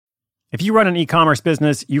If you run an e-commerce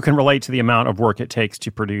business, you can relate to the amount of work it takes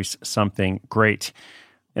to produce something great.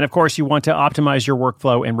 And of course, you want to optimize your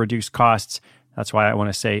workflow and reduce costs. That's why I want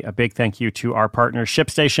to say a big thank you to our partner,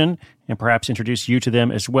 ShipStation, and perhaps introduce you to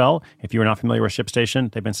them as well. If you're not familiar with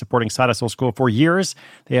ShipStation, they've been supporting Side Hustle School for years.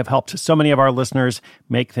 They have helped so many of our listeners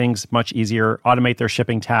make things much easier, automate their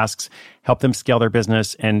shipping tasks, help them scale their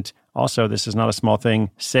business, and also, this is not a small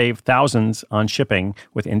thing, save thousands on shipping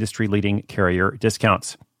with industry-leading carrier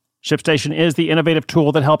discounts. ShipStation is the innovative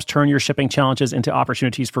tool that helps turn your shipping challenges into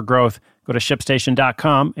opportunities for growth. Go to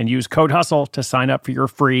ShipStation.com and use code HUSTLE to sign up for your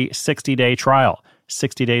free 60-day trial.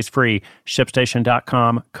 60 days free.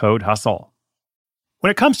 ShipStation.com, code HUSTLE.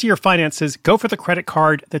 When it comes to your finances, go for the credit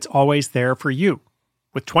card that's always there for you.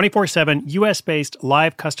 With 24/7 US-based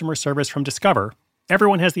live customer service from Discover,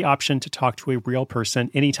 everyone has the option to talk to a real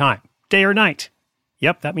person anytime, day or night.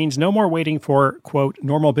 Yep, that means no more waiting for, quote,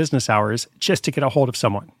 normal business hours just to get a hold of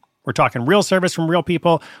someone. We're talking real service from real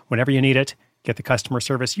people whenever you need it. Get the customer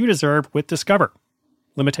service you deserve with Discover.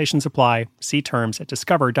 Limitations apply. See terms at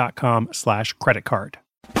discover.com/creditcard.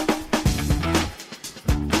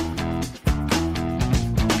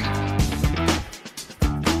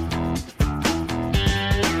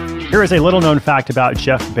 Here is a little-known fact about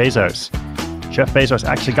Jeff Bezos. Jeff Bezos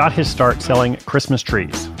actually got his start selling Christmas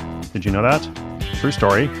trees. Did you know that? True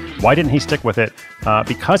story. Why didn't he stick with it?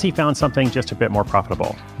 Because he found something just a bit more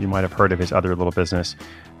profitable. You might have heard of his other little business.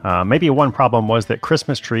 Maybe one problem was that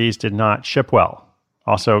Christmas trees did not ship well.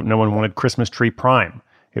 Also, no one wanted Christmas Tree Prime.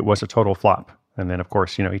 It was a total flop. And then, of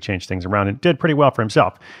course, he changed things around and did pretty well for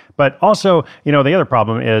himself. But also, the other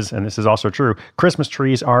problem is, and this is also true, Christmas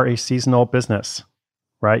trees are a seasonal business,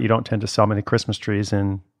 right? You don't tend to sell many Christmas trees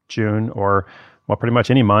in June or pretty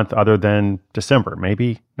much any month other than December,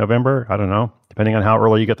 maybe November, I don't know, depending on how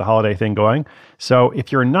early you get the holiday thing going. So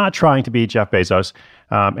if you're not trying to be Jeff Bezos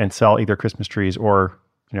and sell either Christmas trees or,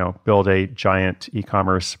 build a giant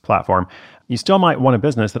e-commerce platform, you still might want a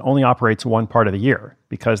business that only operates one part of the year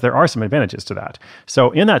because there are some advantages to that.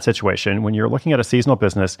 So in that situation, when you're looking at a seasonal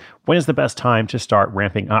business, when is the best time to start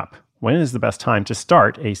ramping up? When is the best time to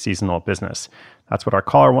start a seasonal business? That's what our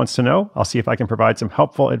caller wants to know. I'll see if I can provide some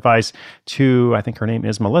helpful advice to, I think her name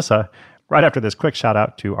is Melissa, right after this quick shout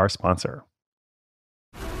out to our sponsor.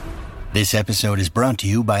 This episode is brought to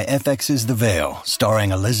you by FX's The Veil,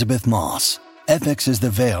 starring Elizabeth Moss. FX's The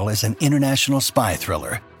Veil is an international spy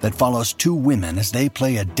thriller that follows two women as they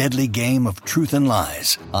play a deadly game of truth and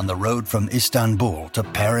lies on the road from Istanbul to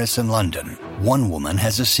Paris and London. One woman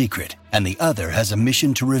has a secret, and the other has a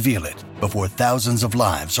mission to reveal it before thousands of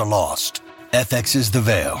lives are lost. FX's The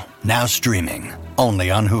Veil, now streaming,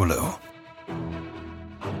 only on Hulu.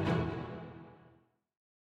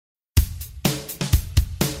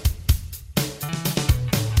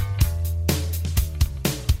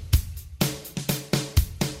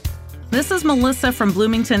 This is Melissa from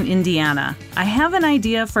Bloomington, Indiana. I have an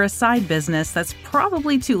idea for a side business that's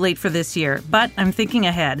probably too late for this year, but I'm thinking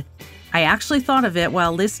ahead. I actually thought of it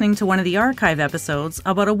while listening to one of the archive episodes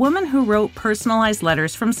about a woman who wrote personalized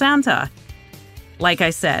letters from Santa. Like I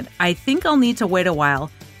said, I think I'll need to wait a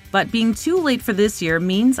while, but being too late for this year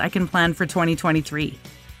means I can plan for 2023.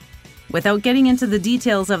 Without getting into the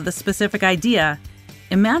details of the specific idea,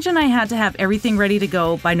 imagine I had to have everything ready to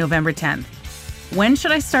go by November 10th. When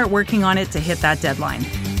should I start working on it to hit that deadline?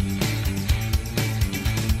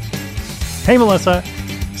 Hey, Melissa.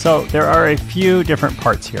 So there are a few different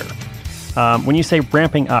parts here. When you say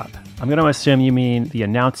ramping up, I'm going to assume you mean the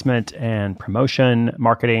announcement and promotion,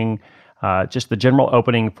 marketing, just the general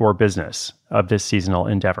opening for business of this seasonal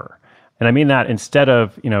endeavor. And I mean that instead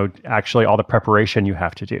of, actually all the preparation you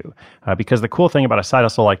have to do. Because the cool thing about a side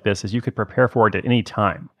hustle like this is you could prepare for it at any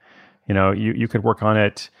time. You could work on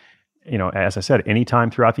it, as I said, anytime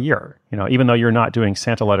throughout the year. Even though you're not doing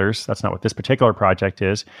Santa letters, that's not what this particular project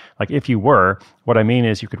is. Like if you were, what I mean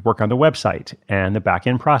is you could work on the website and the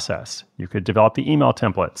back-end process. You could develop the email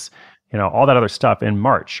templates, all that other stuff in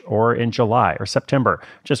March or in July or September,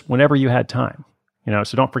 just whenever you had time.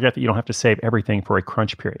 So don't forget that you don't have to save everything for a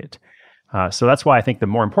crunch period. So that's why I think the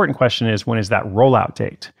more important question is, when is that rollout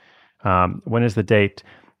date? When is the date,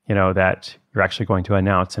 that you're actually going to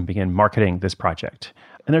announce and begin marketing this project?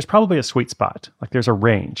 And there's probably a sweet spot, like there's a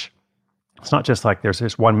range. It's not just like there's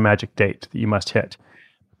this one magic date that you must hit.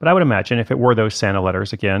 But I would imagine if it were those Santa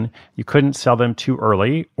letters, again, you couldn't sell them too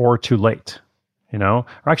early or too late, Or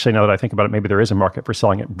actually, now that I think about it, maybe there is a market for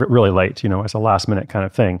selling it really late, as a last minute kind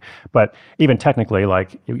of thing. But even technically,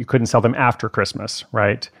 like you couldn't sell them after Christmas,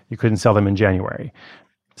 right? You couldn't sell them in January.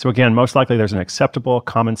 So again, most likely there's an acceptable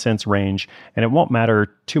common sense range, and it won't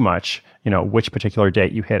matter too much, which particular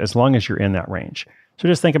date you hit, as long as you're in that range. So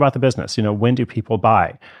just think about the business. When do people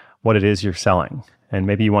buy what it is you're selling? And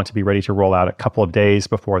maybe you want to be ready to roll out a couple of days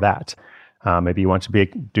before that. Maybe you want to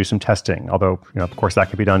do some testing, although, of course, that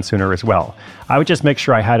could be done sooner as well. I would just make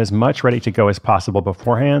sure I had as much ready to go as possible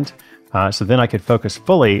beforehand, so then I could focus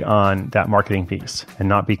fully on that marketing piece and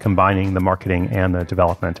not be combining the marketing and the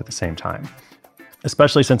development at the same time.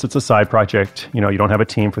 Especially since it's a side project, you don't have a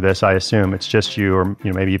team for this. I assume it's just you, or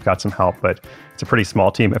maybe you've got some help, but it's a pretty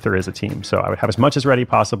small team if there is a team. So I would have as much as ready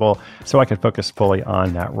possible so I could focus fully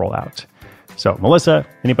on that rollout. So Melissa,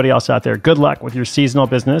 anybody else out there, good luck with your seasonal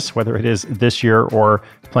business, whether it is this year or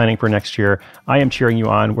planning for next year. I am cheering you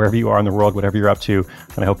on wherever you are in the world, whatever you're up to,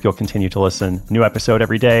 and I hope you'll continue to listen. New episode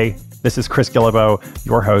every day. This is Chris Guillebeau,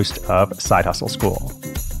 your host of Side Hustle School.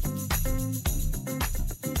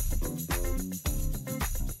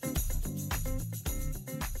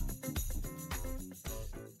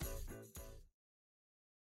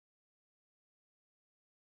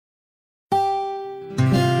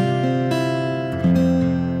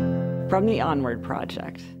 From the Onward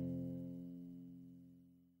Project.